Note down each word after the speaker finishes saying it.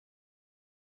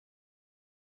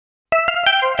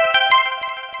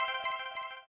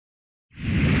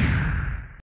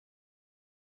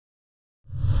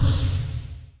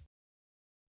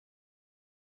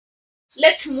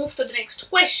Let's move to the next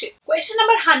question. Question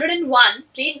number 101.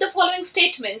 Read the following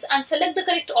statements and select the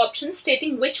correct option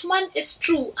stating which one is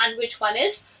true and which one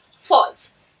is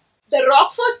false. The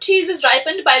Roquefort cheese is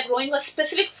ripened by growing a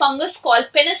specific fungus called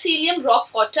Penicillium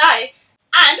roqueforti,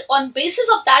 and on basis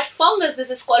of that fungus,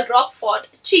 this is called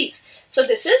Roquefort cheese. So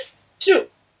this is true.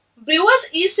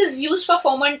 Brewer's yeast is used for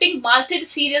fermenting malted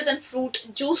cereals and fruit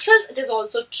juices. It is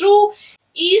also true.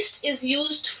 Yeast is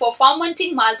used for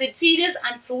fermenting malted cereals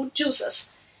and fruit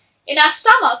juices. In our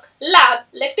stomach,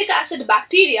 lactic acid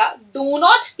bacteria do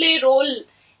not play a role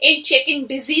in checking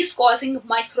disease-causing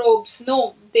microbes.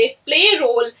 No, they play a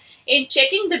role in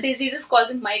checking the diseases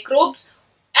causing microbes,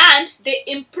 and they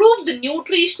improve the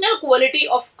nutritional quality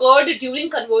of curd during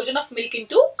conversion of milk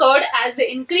into curd as they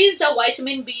increase the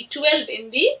vitamin B12 in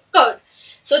the curd.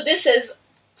 So this is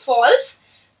false.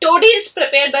 Toddy is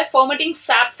prepared by fermenting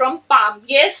sap from palm.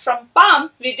 Yes, from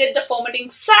palm we get the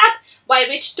fermenting sap by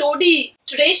which toddy,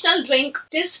 traditional drink,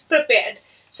 is prepared.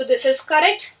 So this is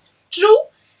correct. True.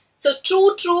 So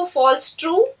true, true, false,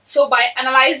 true. So by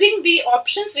analyzing the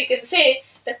options, we can say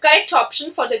the correct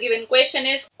option for the given question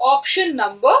is option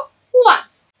number 1.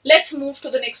 Let's move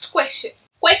to the next question.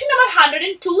 Question number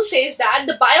 102 says that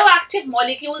the bioactive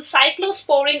molecule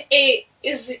cyclosporin A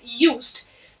is used.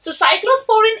 So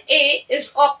cyclosporin A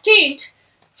is obtained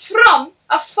from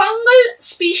a fungal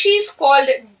species called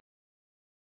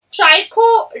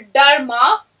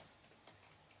Trichoderma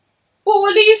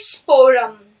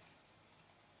polysporum.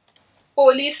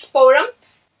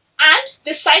 And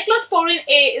this cyclosporin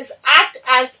A is act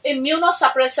as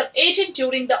immunosuppressive agent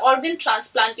during the organ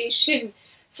transplantation.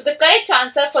 So the correct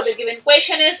answer for the given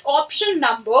question is option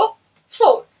number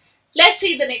 4. Let's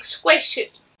see the next question.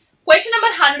 Question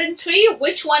number 103.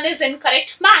 Which one is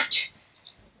incorrect match?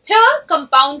 Here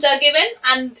compounds are given,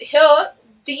 and here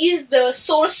the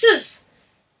sources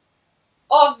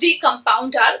of the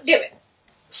compound are given.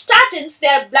 Statins, they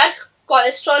are blood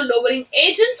cholesterol lowering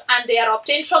agents and they are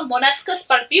obtained from Monascus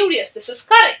purpureus. This is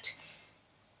correct.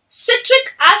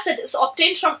 Citric acid is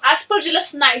obtained from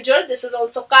Aspergillus niger. This is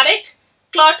also correct.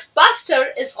 Clot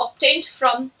buster is obtained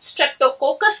from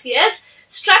Streptococcus. Yes,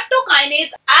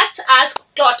 streptokinase acts as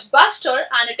clot buster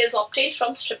and it is obtained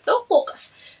from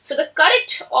Streptococcus. So the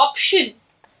correct option.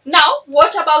 Now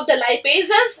what about the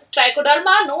lipases?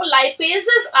 Trichoderma? No,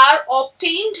 lipases are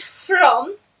obtained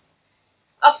from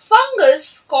a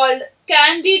fungus called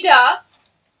Candida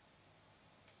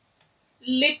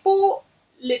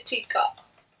lipolytica.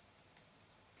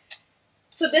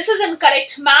 So this is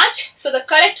incorrect match. So the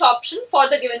correct option for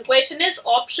the given question is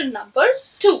option number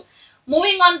 2.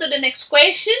 Moving on to the next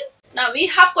question. Now we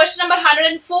have question number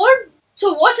 104.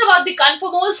 So what about the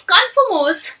conformers?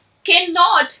 Conformers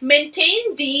cannot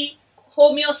maintain the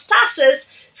homeostasis,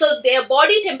 so their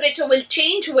body temperature will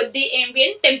change with the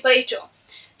ambient temperature.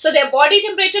 So their body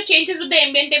temperature changes with the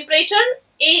ambient temperature.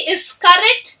 A is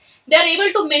correct. They are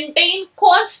able to maintain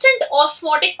constant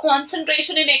osmotic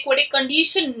concentration in aquatic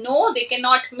condition. No, they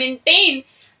cannot maintain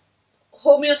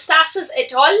homeostasis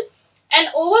at all. An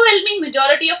overwhelming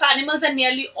majority of animals and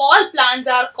nearly all plants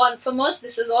are conformers.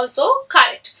 This is also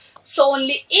correct. So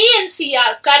only A and C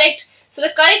are correct. So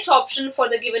the correct option for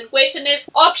the given question is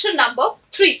option number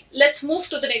 3. Let's move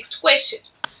to the next question.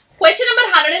 Question number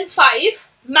 105.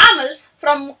 Mammals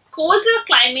from colder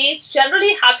climates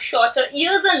generally have shorter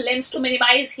ears and limbs to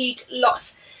minimize heat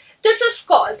loss. This is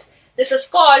called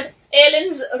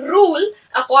Allen's rule.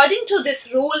 According to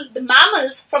this rule, the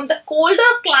mammals from the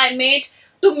colder climate,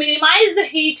 to minimize the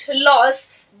heat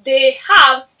loss, they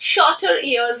have shorter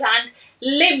ears and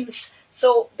limbs.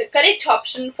 So the correct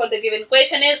option for the given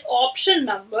question is option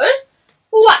number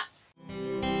 1.